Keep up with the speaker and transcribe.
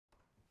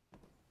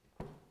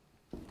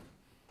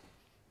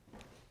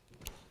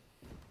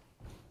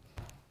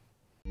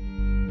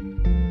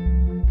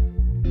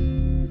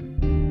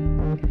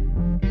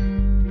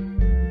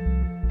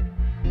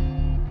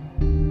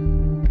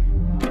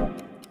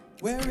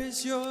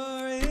is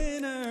your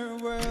inner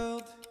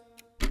world?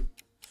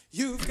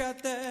 You've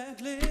got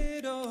that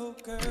little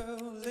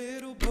girl,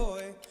 little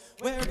boy.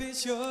 Where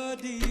is your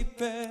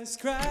deepest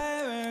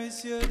cry? Where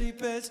is your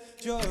deepest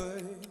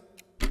joy?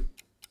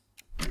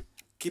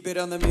 Keep it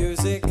on the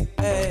music,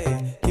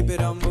 hey. Keep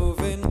it on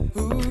moving.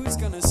 Who's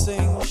gonna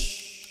sing? Shh.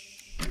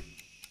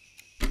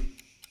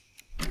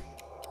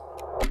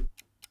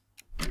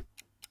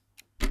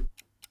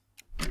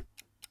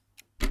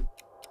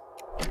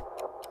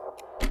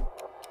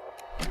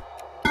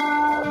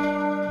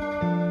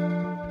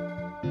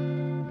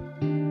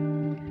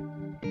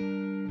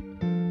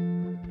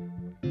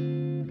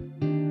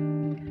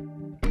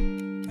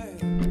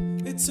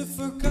 It's a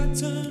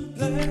forgotten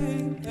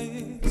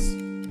place.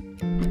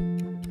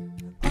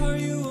 Are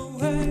you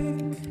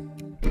awake?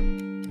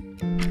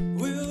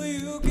 Will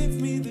you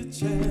give me the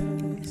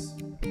chance?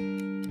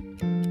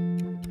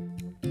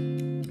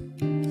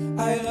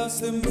 I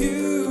lost the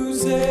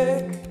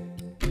music.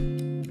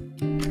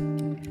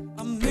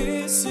 I'm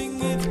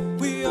missing it.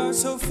 We are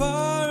so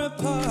far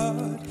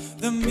apart.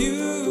 The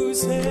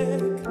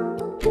music.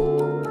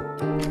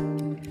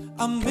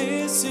 I'm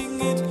missing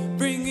it.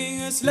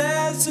 Bringing us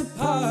less a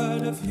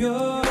part of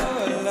your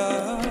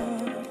love.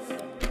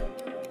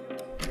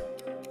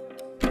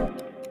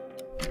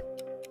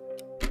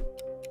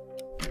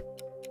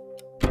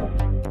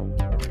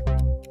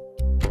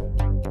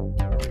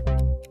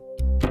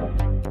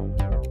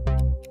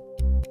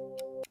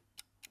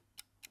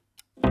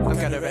 I'm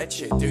kinda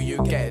wretched, do you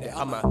get it?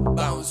 I'm a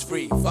bounce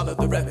free, follow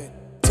the rhythm.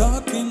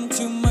 Talking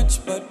too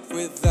much but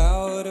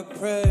without a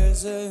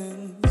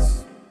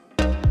presence.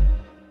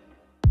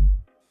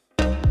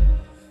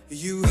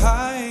 You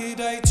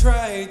hide, I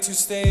try to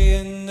stay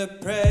in the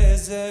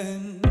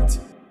present.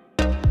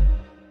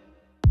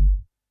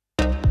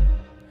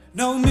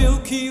 No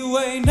Milky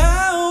Way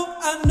now,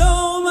 I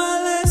know my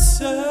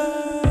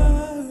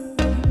lesson.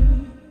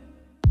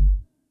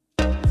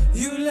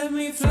 You let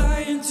me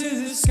fly into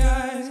the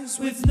skies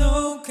with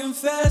no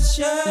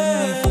confession.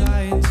 Let me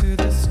fly into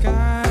the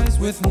skies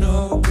with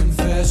no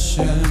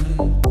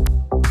confession.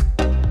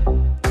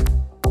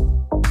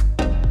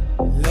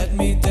 Let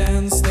me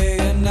dance day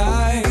and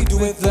night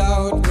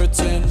without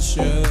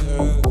pretension.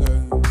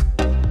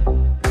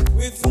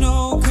 With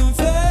no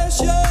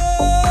confession.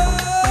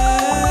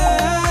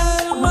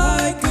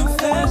 My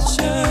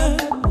confession.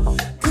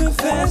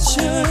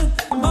 Confession.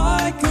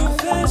 My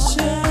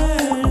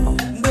confession.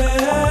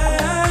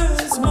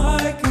 There's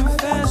my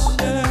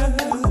confession.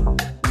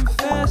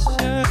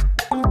 Confession.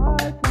 My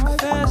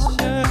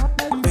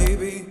confession.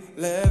 Baby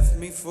left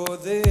me for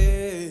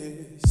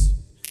this.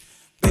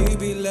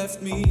 Baby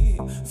left me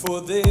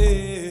for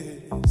this.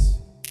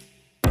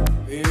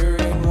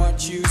 Hearing what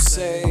you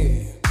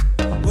say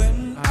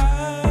when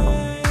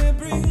I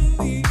bring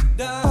me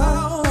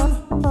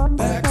down.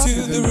 Back to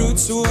the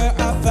roots where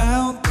I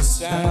found the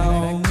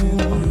sound.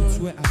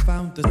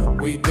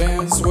 We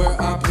danced where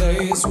our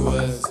place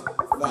was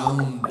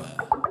found.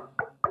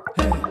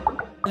 Hey,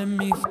 let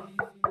me.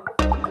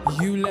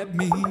 You let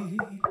me.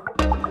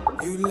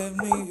 You let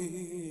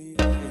me.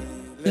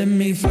 Let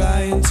me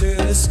fly into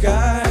the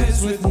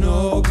skies with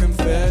no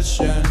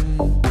confession.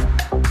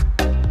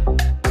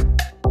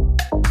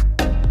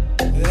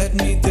 Let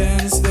me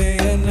dance day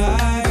and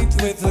night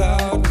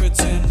without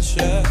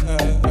pretension.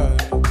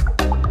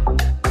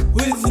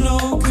 With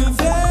no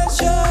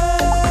confession.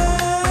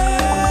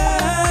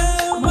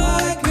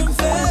 My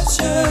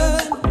confession.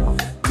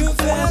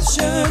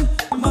 Confession.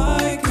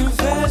 My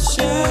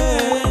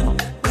confession.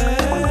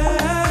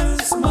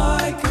 That's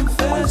my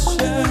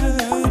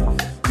confession.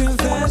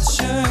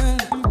 Confession.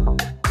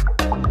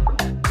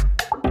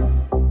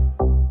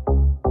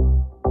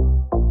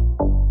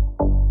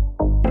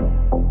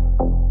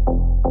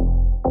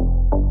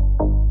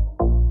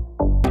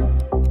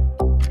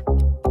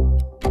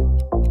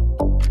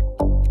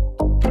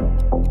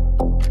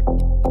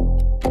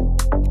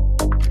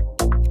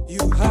 You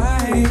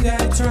hide, I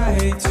try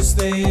to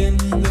stay in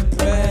the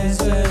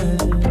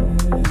present.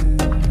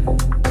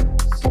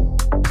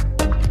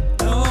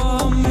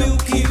 No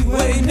Milky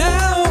Way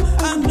now,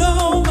 I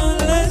know my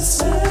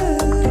lesson.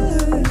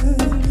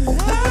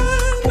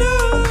 I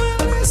know my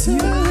lesson.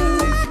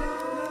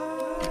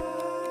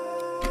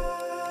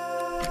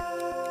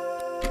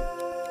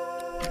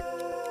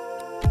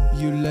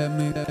 You let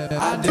me,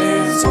 I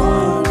dance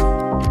on.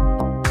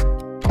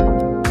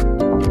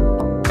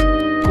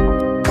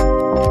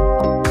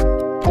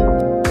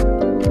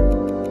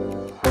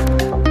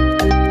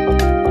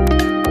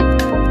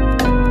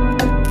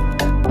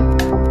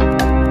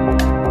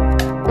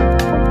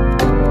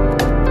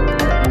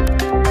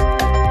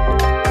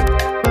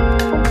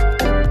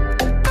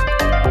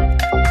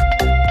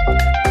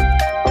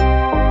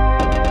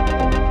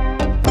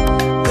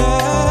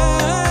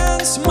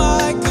 That's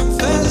my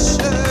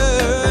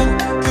confession,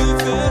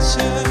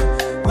 confession,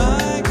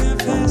 my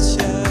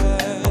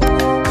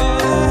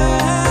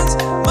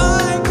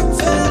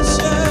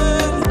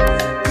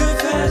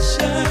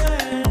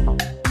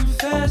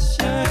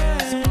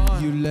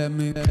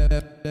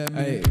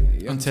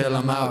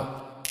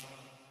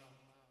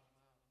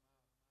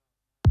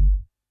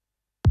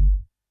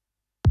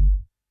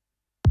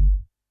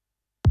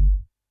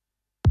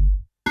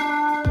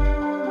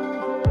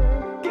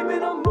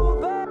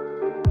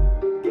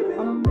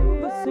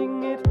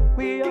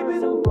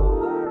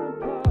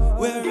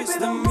miss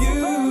the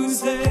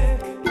music.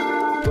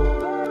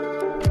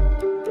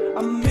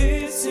 I'm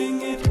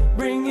missing it,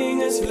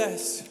 bringing us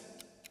less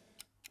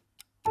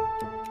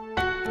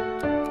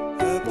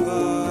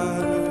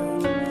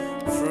apart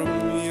from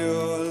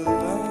your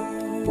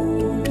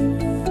love,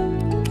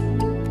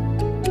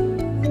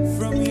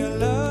 from your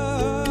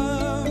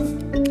love,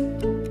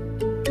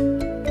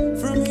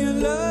 from your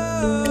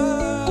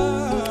love,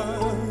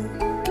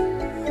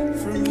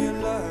 from your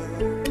love.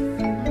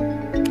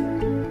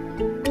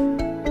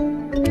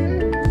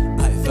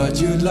 I thought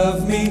you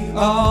loved me,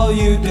 all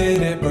you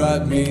did, it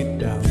brought me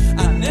down.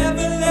 I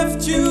never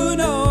left you,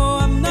 no,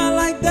 I'm not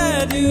like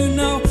that, you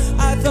know.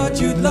 I thought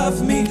you'd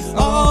love me,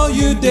 all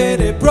you did,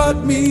 it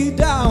brought me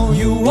down.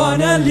 You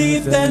wanna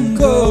leave, then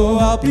go,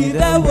 I'll be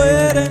there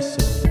waiting.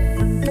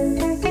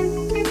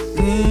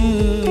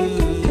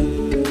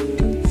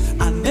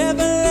 I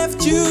never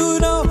left you,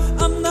 no,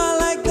 I'm not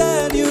like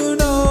that, you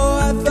know.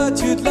 I thought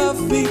you'd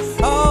love me,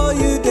 all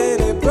you did,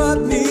 it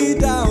brought me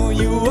down.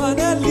 You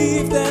wanna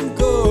leave, then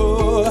go.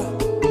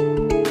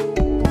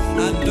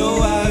 I know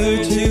I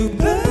hurt you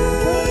bad.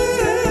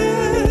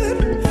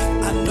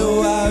 I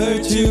know I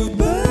hurt you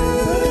bad.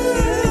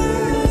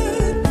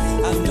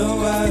 I know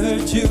I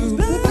hurt you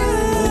bad.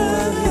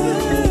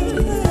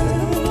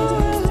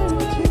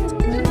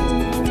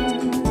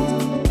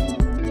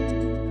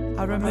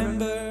 I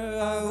remember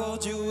I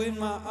hold you in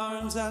my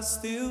arms. I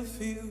still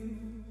feel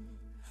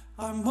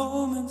our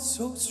moments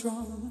so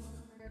strong.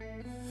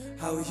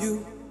 How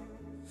you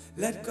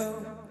let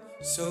go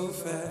so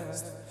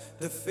fast.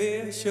 The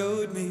fear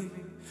showed me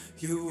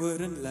you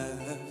wouldn't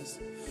last.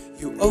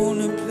 You own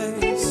a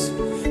place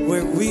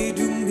where we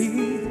do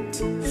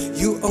meet.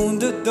 You own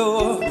the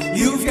door,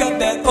 you've got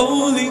that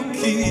only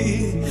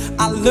key.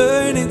 I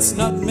learned it's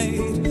not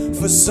made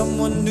for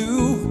someone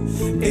new.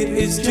 It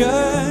is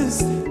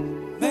just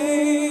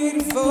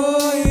made for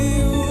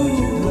you.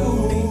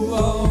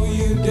 Oh,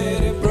 you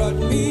did, it brought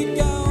me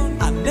down.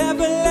 I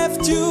never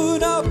left you,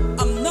 no,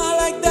 I'm not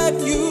like that,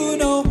 you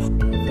know.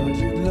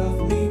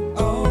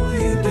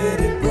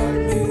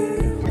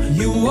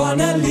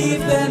 Wanna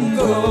leave, then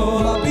go.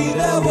 I'll be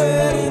there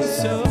waiting.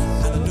 So I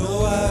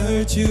know I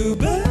hurt you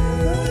bad.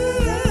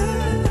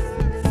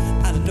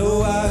 I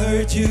know I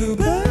hurt you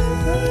bad.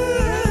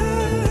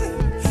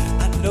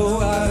 I know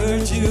I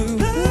hurt you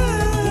bad.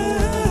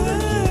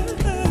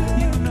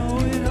 You know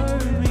it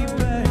hurt me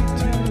back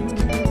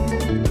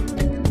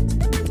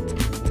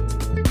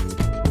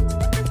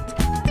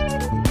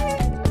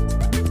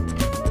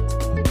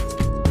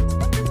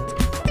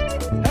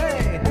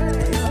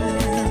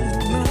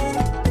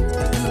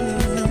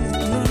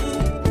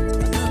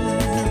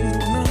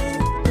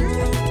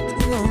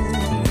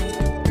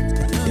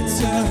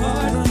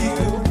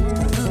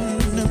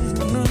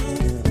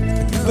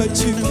but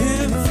you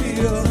can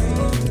feel.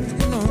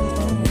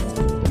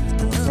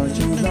 Thought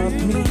you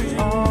loved me,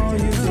 all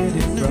you did,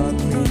 it brought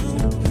me.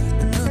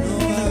 No,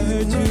 I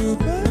hurt you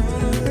bad.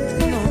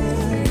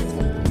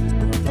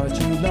 Thought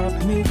you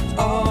loved me,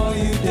 all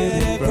you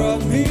did, it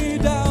brought me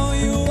down.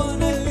 You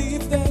wanna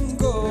leave, then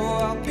go,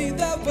 I'll be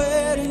there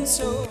waiting,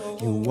 so.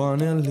 You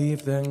wanna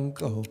leave, then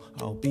go,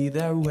 I'll be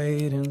there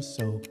waiting,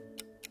 so.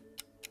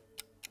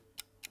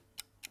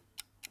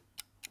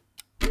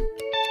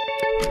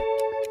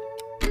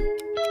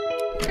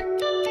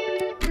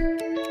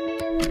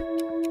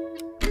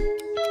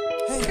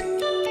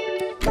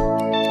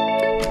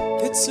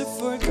 It's a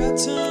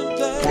forgotten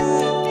place.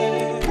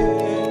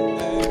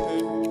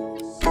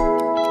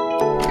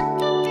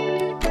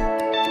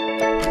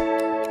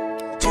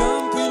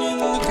 Jumping in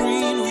the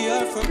green, we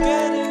are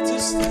forgetting to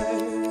stay.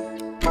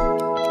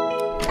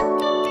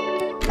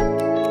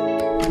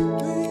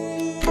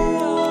 We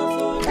are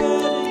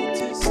forgetting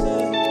to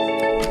stay.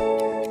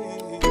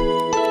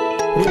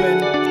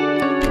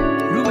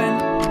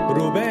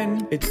 Ruben,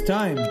 it's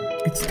time.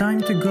 It's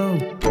time to go.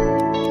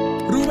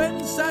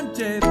 Ruben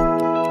Sanchez,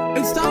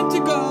 it's time to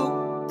go.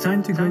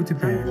 Time to go to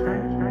bed.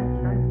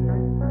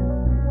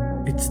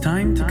 It's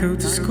time to go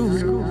to school.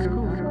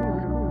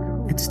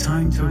 It's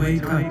time to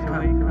wake up.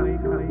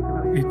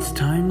 It's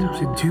time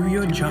to do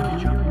your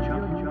job.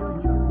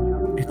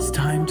 It's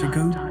time to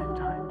go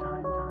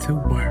to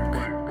work.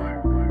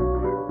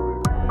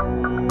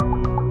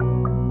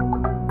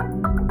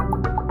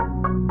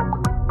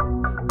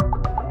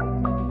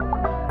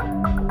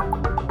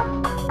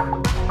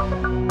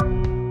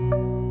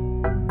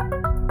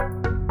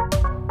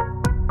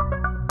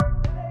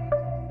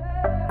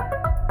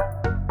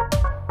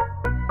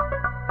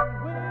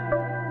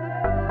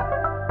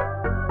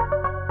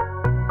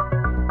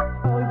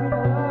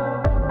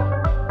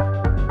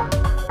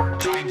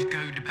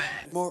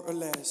 More or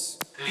less.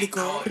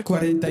 Licor.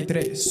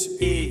 43.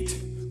 Eat.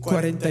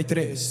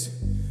 43.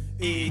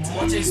 Eat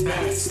what is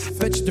best.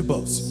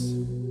 Vegetables.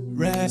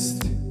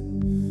 Rest.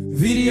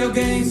 Video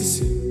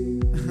games.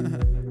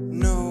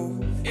 No,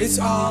 it's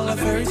all a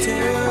fairy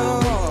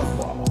tale.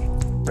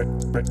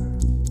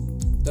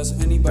 Does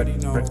anybody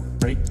know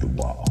Break the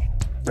wall.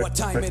 what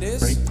time it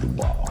is? Break the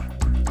wall.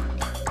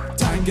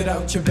 Time time, get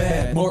out your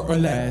bed, more or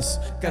less.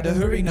 Gotta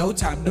hurry, no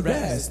time to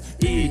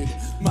rest. Eat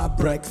my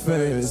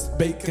breakfast,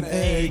 bacon,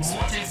 eggs.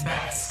 What is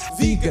best?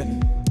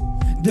 Vegan,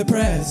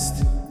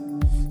 depressed.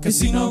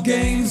 Casino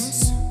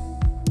games.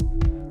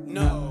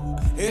 No,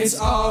 it's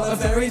all a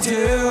fairy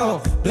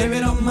tale. Blame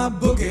it on my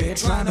boogie,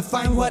 trying to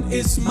find what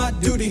is my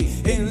duty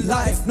in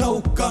life.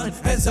 No gun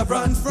as I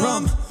run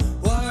from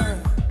war.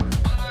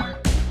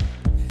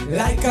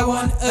 Like I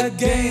won a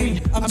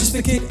game, I'm just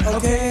a kid,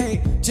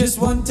 okay. Just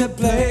want to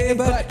play,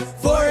 but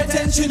for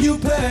attention you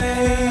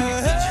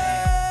pay.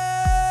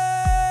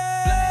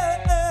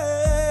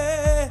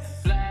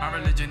 My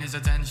religion is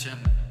attention.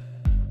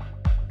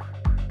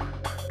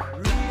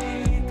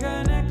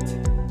 Reconnect.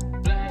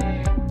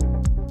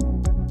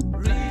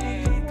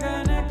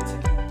 Reconnect.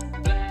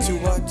 To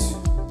what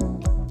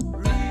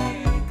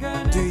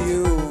do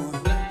you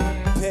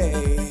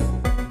pay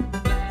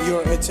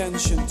your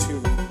attention to?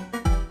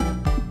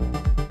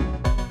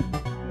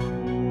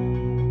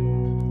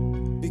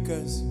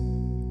 Because,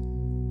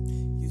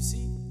 you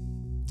see,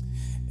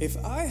 if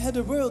I had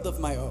a world of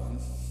my own,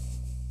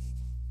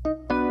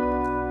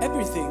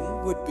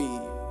 everything would be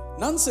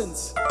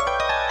nonsense.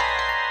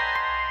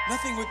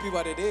 Nothing would be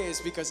what it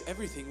is because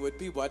everything would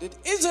be what it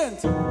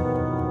isn't.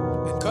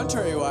 And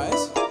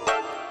contrary-wise,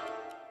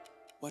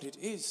 what it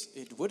is,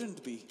 it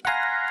wouldn't be.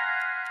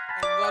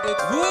 And what it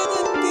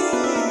wouldn't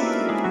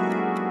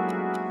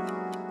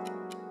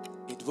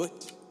be, it would.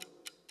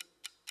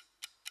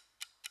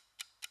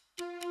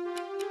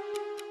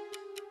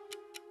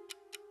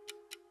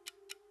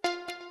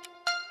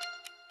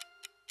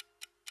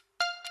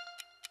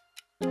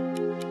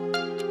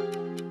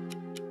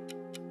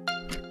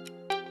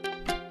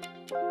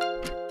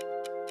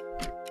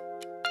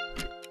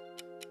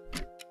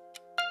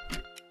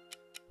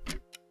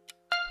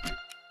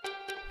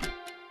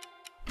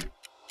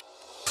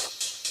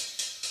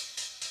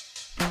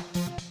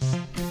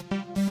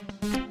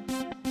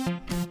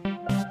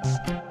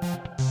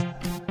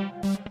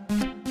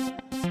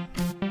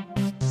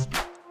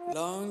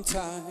 Long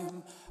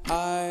time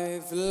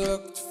I've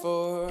looked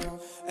for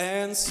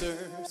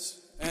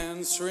answers,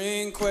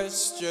 answering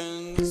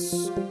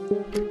questions.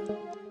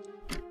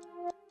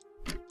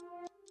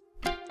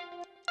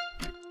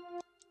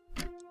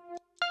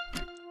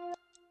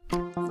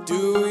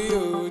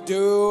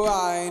 Do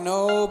I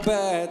know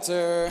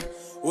better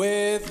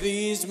with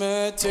these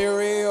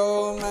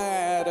material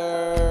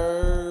matters?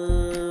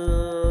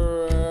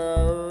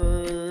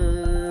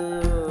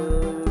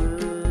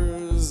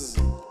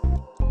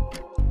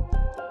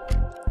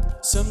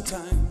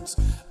 Sometimes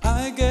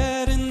I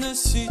get in a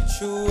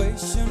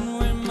situation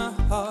where my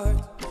heart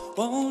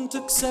won't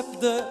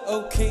accept the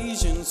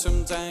occasion.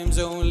 Sometimes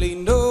only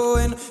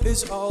knowing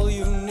is all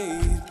you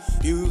need.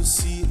 You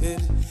see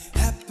it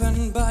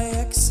happen by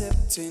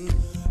accepting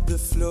the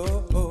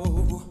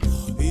flow.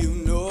 You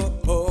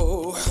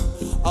know,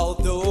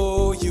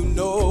 although you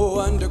know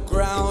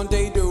underground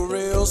they do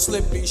real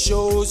slippy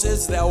shows.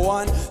 Is there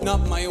one,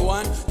 not my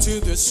one,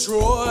 to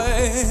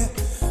destroy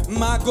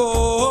my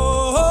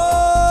goal?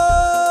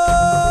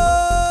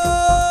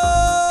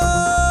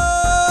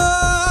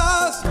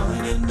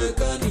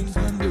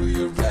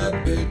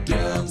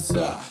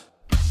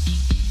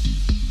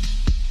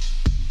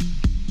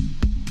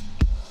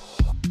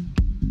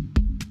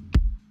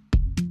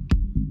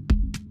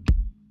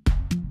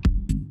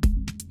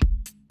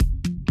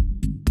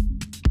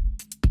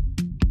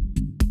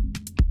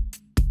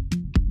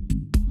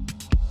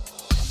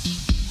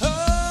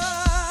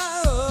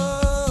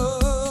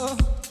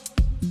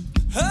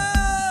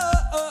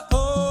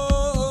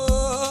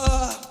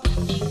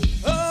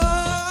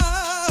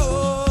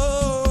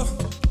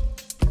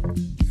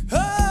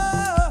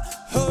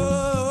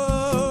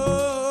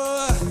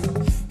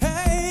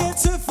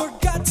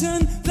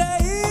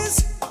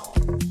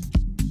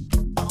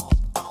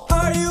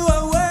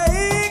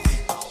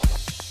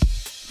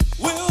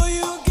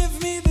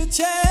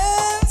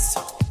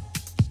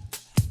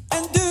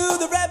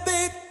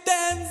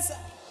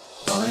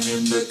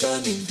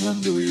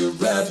 Do your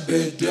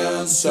rabbit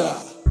dancer.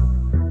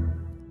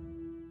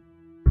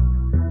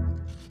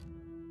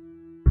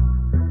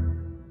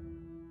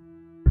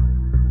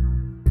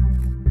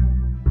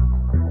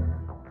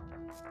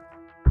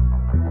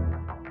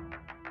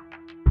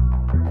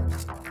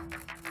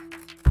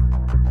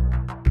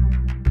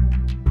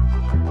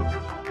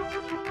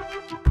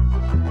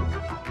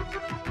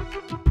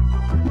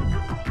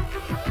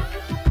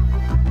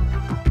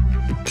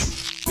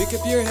 Pick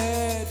up your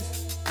head.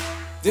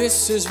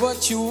 This is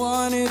what you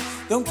wanted.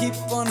 Don't keep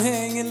on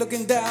hanging,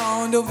 looking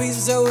down. Don't be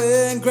so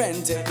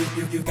granted.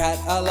 You got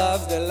all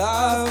of the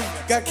love.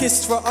 Got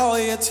kissed for all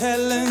your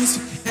talents.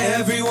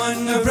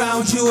 Everyone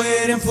around you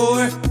waiting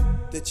for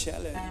the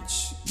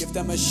challenge. Give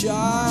them a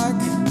shock.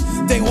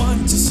 They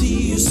want to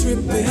see you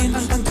stripping.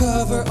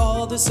 Uncover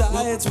all the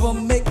sides. We'll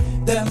make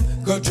them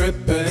go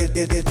dripping.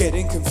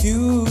 Getting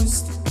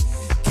confused.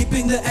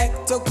 Keeping the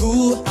act all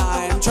cool.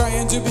 I'm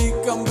trying to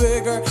become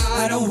bigger.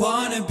 I don't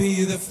wanna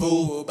be the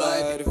fool,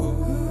 but who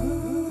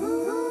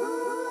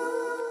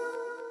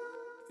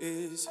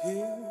is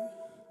here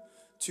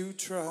to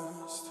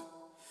trust,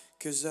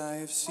 'cause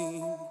I've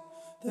seen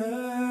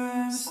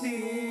them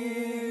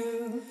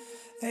steal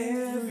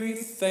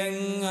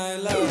everything I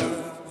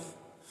love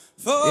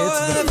for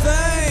the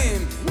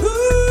fame. Ooh,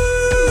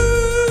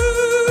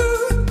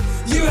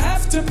 you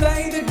have to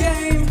play the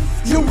game.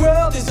 Your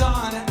world is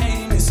on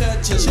aim. It's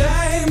such a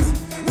shame.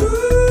 Ooh,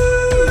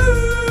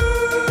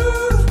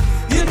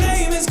 your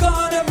name is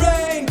gonna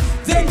rain.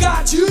 They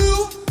got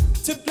you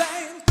to blame.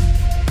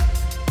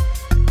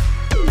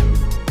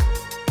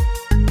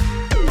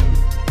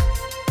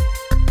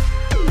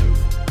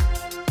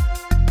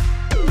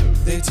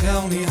 They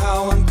tell me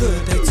how I'm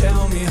good, they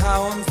tell me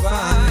how I'm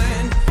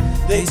fine.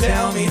 They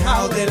tell me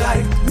how they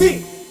like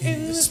me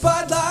in the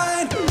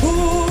spotlight.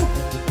 Who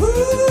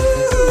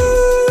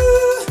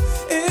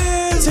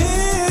is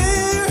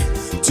here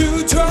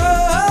to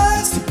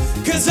trust?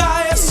 'Cause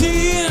I have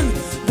seen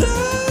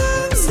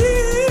them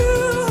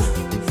steal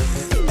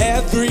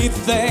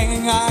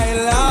everything I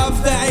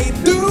love. They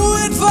do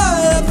it for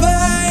the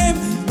fame.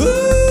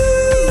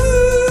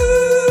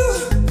 Ooh,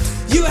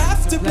 you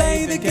have to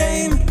play the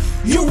game.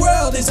 Your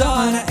world is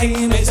on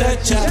aim, it's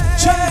such a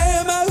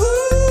shame.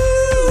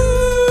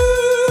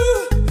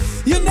 Ooh,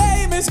 your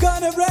name is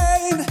gonna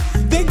rain.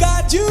 They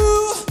got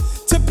you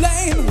to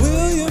blame.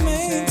 Will you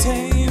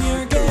maintain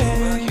your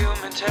game?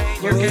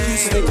 Will you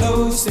stay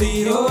close to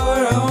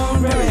your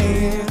own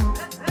brain?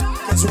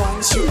 'Cause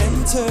once you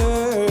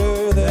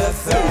enter the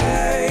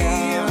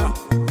fame,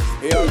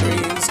 your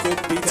dreams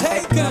could be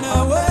taken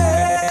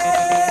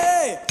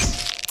away.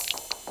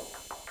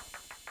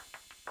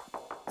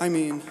 I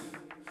mean,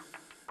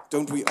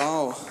 don't we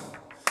all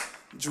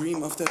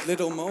dream of that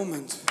little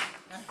moment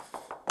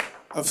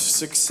of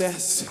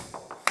success,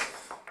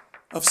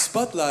 of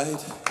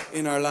spotlight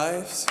in our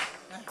lives?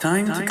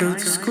 Time to go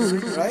to school.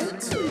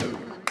 Right?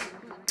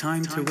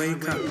 Time to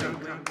wake up.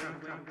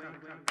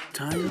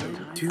 Time to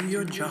do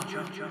your job.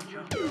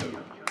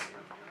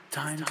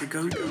 Time to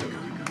go to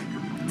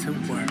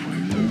work.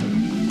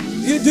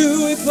 You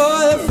do it for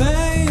the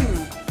fame,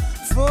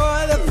 for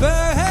the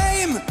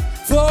fame,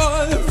 for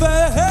the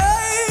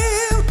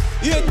fame.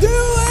 You do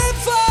it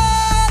for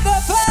the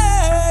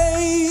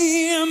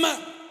fame.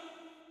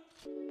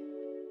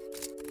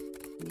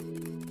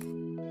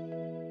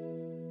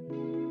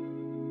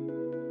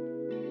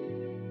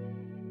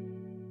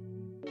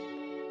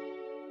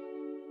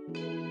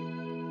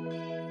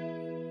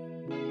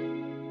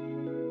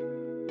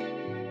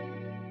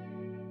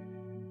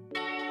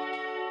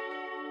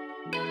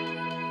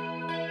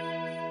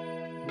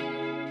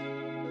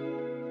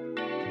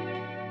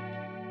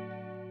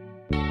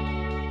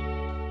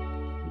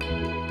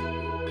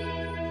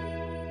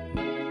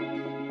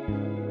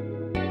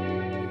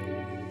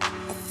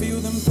 Feel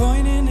them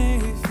pointing a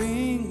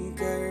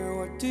finger.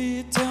 What do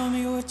you tell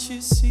me what you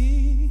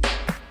see?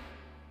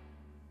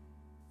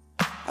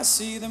 I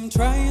see them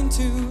trying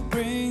to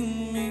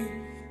bring me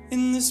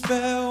in the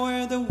spell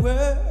where the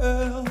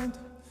world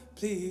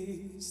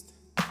pleased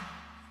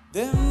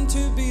them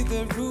to be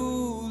the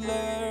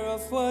ruler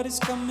of what is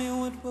coming,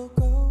 what will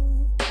go.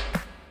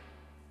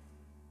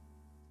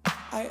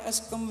 I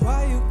ask them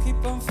why you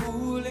keep on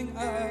fooling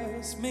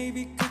us.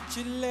 Maybe could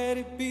you let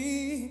it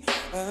be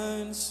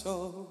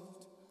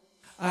unsolved?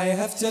 I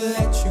have to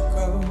let you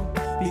go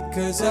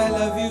because I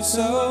love you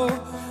so.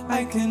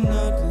 I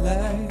cannot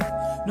lie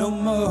no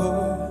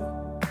more.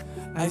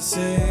 I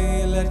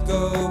say let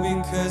go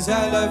because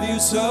I love you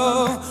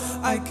so.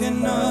 I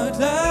cannot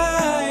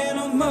lie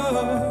no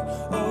more.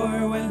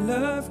 Or when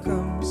love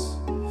comes,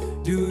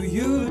 do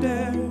you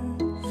dare?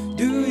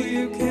 Do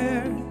you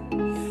care?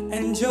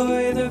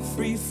 Enjoy the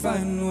free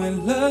fun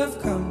when love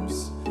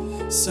comes.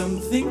 Some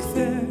think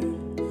they're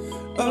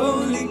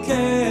only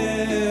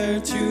care,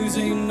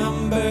 choosing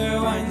number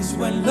ones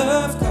when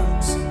love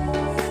comes.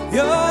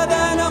 You're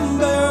the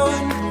number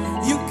one.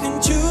 You can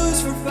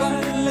choose for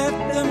fun. Let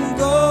them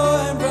go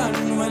and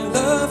run when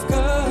love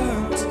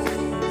comes.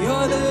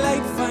 You're the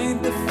light, find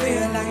the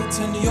fear,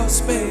 lighten your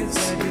space.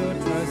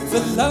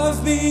 For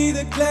love be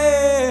the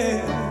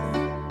glare.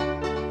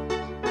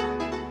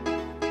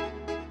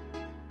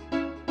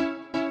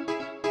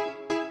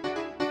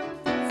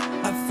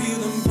 I feel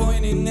them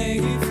pointing a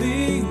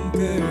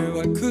finger.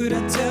 What could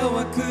I tell?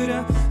 What could I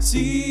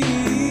see?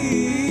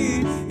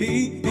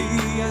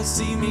 I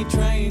see me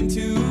trying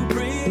to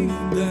bring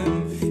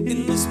them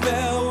in the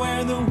spell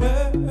where the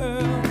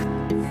world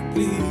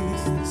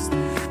pleased.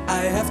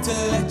 I have to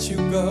let you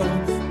go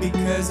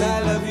because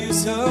I love you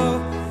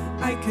so.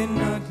 I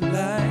cannot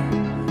lie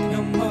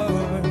no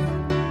more.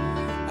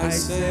 I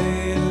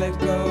say let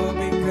go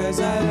because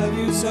I love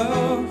you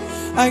so.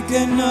 I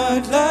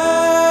cannot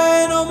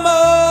lie no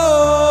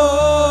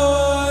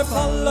more.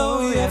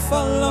 Follow, yeah,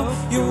 follow.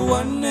 You're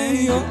one and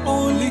you're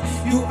only.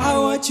 You are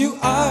what you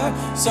are.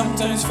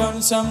 Sometimes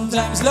fun,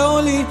 sometimes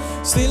lonely.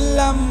 Still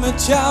I'm a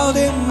child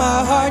and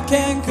my heart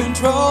can't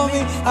control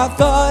me. I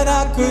thought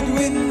I could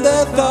win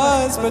the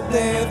thoughts, but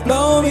they have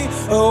blown me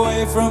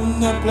away from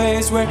the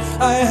place where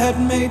I had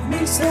made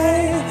me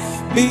stay.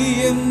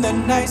 Be in the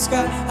night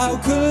sky, how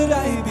could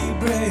I be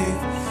brave?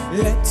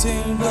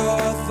 letting go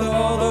of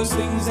all those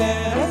things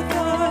that I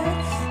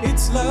thought.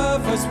 Its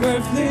love was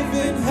worth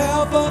living,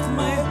 help of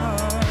my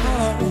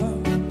heart.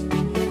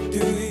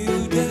 Do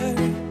you dare?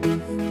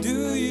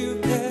 Do you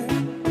care?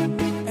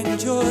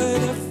 Enjoy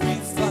the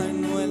free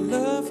fun when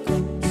love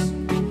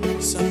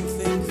comes.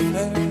 Something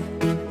fair,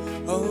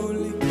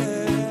 only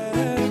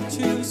care.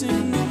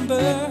 Choosing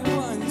number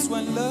ones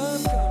when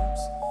love comes.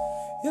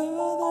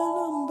 You're the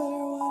number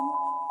one.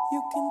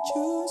 You can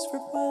choose for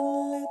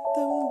one, let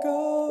them go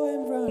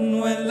and run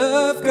when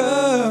love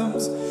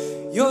comes.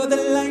 You're the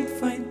light,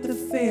 find the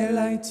fair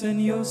lights in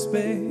your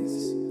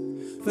space.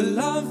 For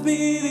love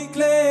be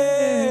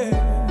declared.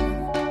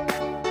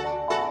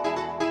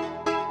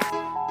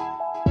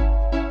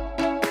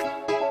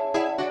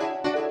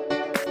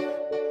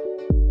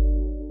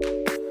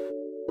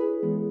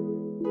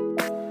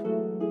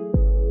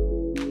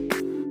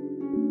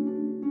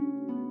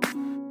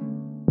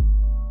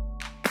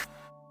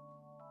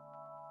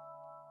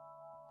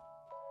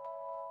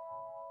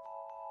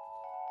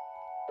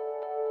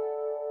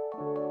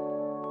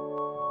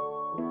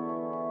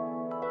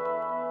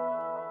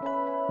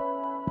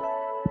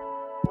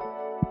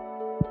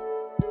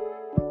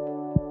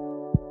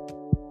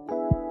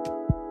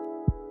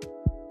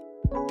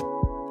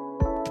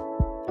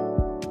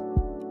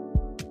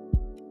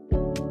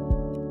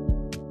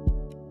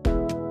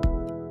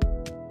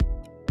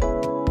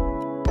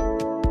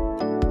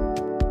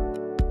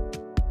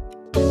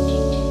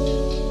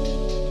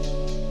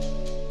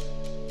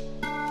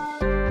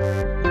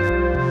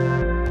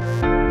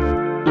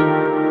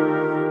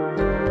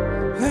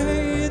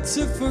 It's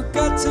a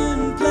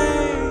forgotten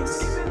place.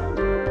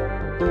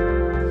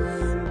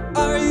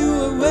 Are you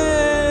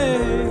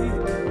awake?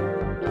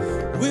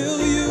 Will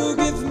you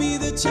give me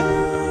the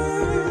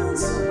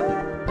chance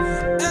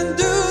and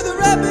do the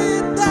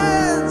rabbit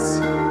dance?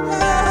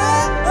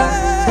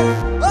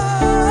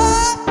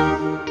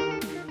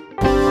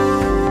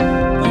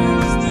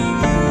 Where's the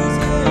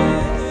music?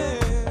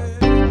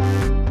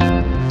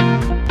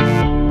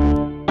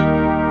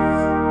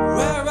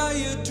 Where are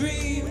your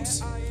dreams?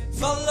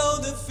 Follow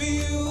the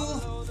feel.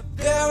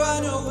 There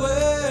are no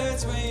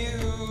words when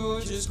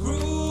you just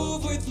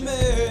groove with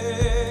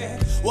me.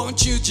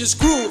 Won't you just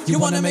groove? You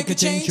wanna make a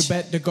change? You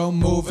better go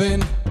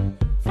moving.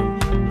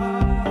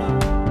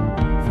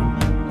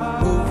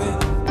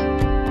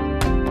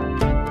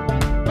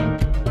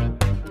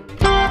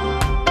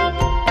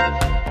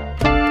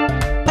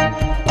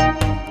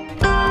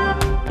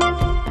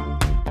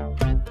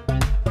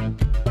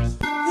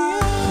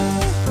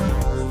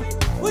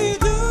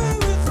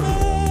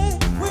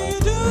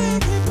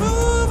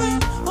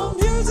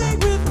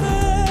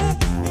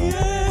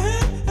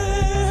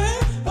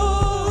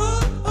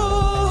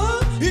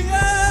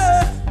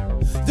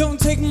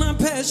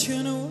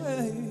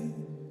 Away.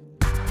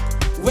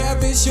 Where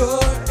is your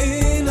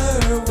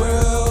inner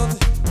world?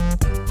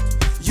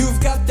 You've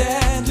got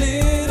that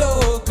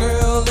little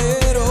girl,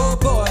 little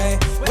boy.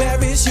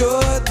 Where is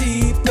your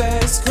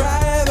deepest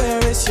cry?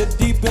 Where is your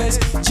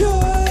deepest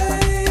joy?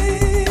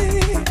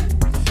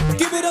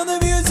 Give it on the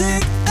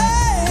music,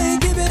 hey,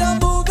 give it on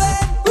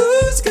moving.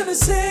 Who's gonna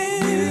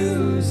sing?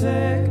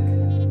 Music.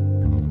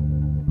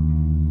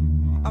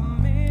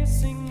 I'm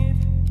missing it.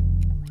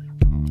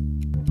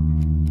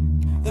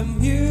 The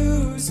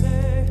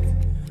music,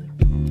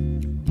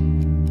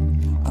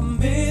 I'm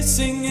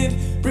missing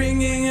it,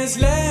 bringing us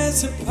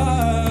less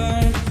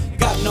apart.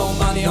 Got no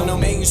money on no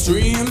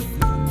mainstream.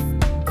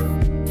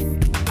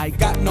 I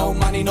got no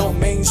money, no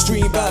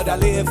mainstream, but I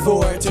live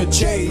for to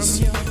chase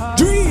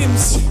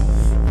dreams.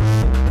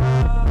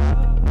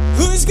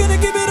 Who's gonna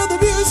give it on the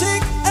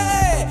music?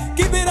 Hey,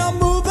 keep it on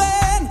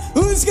moving.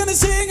 Who's gonna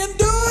sing and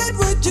do it?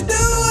 Would you do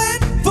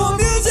it for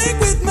music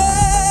with me?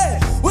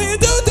 Will you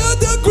do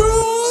the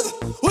groove?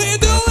 Will you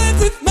do it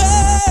with me?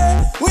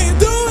 Will you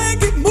do it?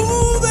 Keep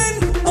moving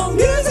on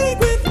music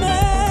with me.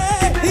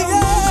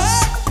 Yeah.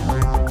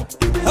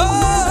 Oh.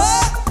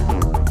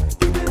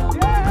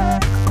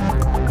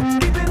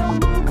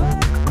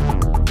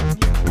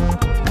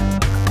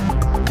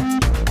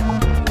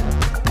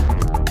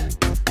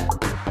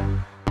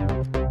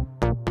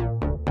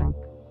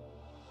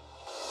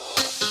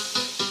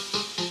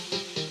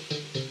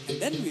 And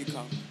then we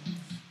come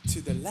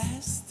to the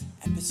last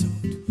episode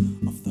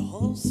of the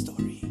whole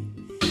story.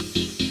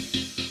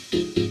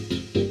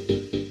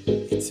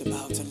 It's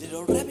about a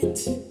little rabbit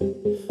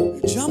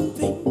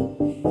jumping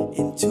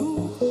into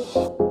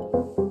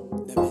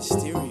the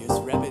mysterious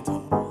rabbit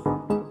hole.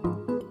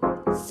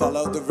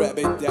 Follow the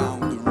rabbit down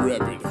the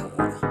rabbit hole.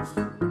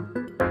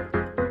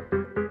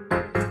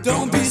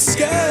 Don't be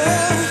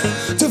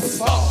scared to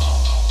fall.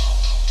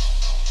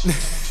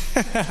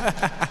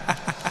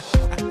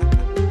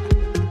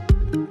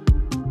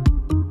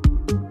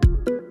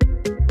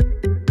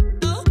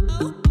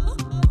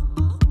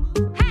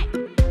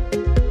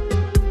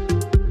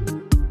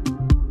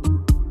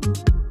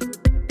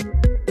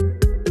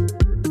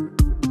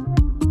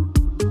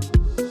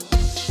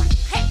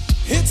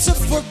 It's a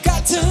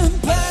forgotten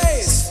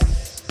place.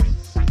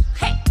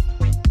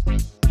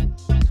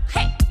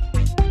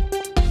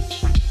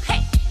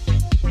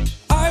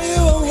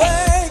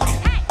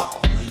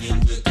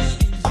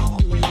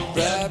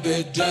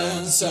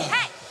 dancer.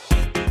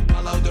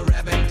 Follow the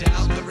rabbit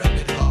down the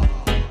rabbit hole.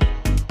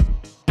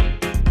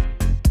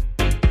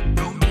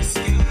 Don't be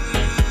scared.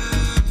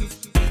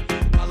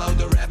 Follow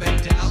the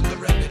rabbit down the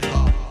rabbit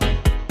hole.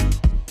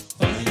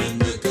 Finding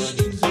the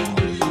cuttings on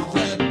the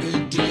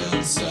rabbit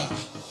dancer.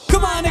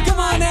 Come on in, come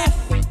on in.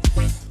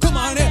 Come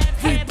on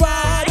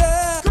everybody.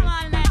 Come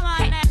on, come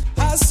on.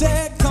 I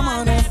said come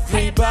on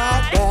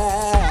everybody.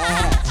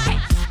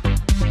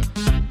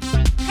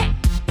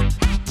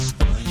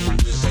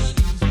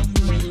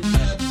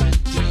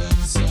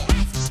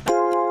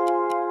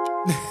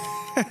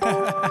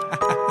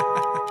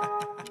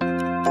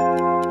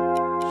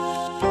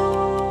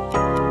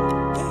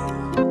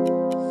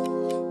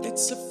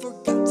 It's a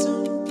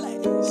forgotten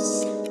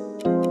place.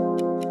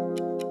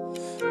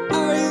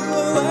 Are you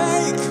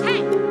awake?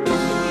 Hey,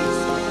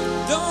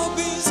 Don't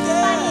be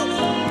scared.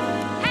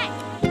 hey.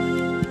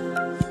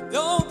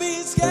 Don't be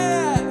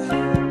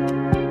scared.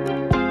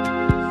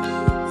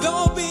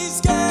 Don't be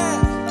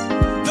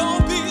scared.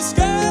 Don't be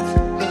scared.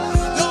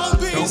 Don't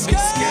be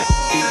scared.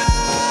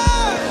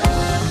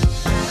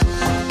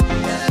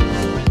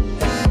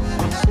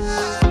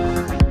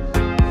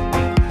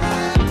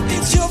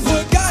 It's your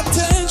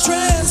forgotten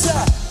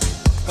treasure.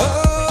 Oh.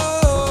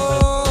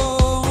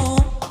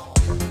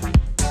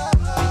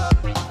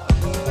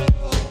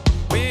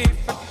 We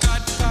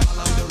forgot.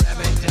 Follow the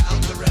rabbit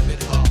down the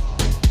rabbit hole.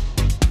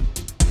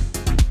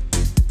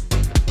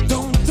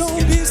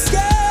 Don't be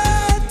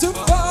scared to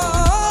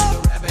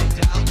fall. Rabbit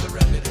down the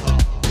rabbit hole.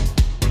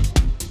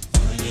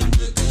 Finding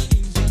the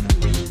cuttings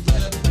under the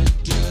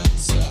rabbit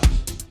dancer.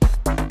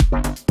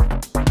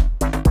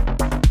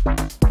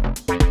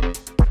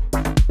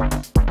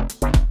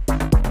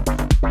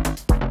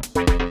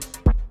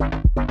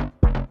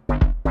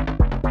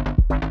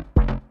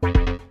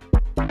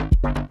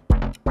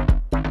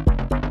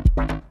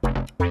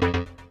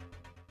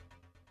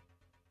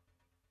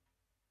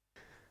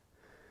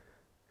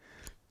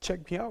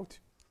 Check me out.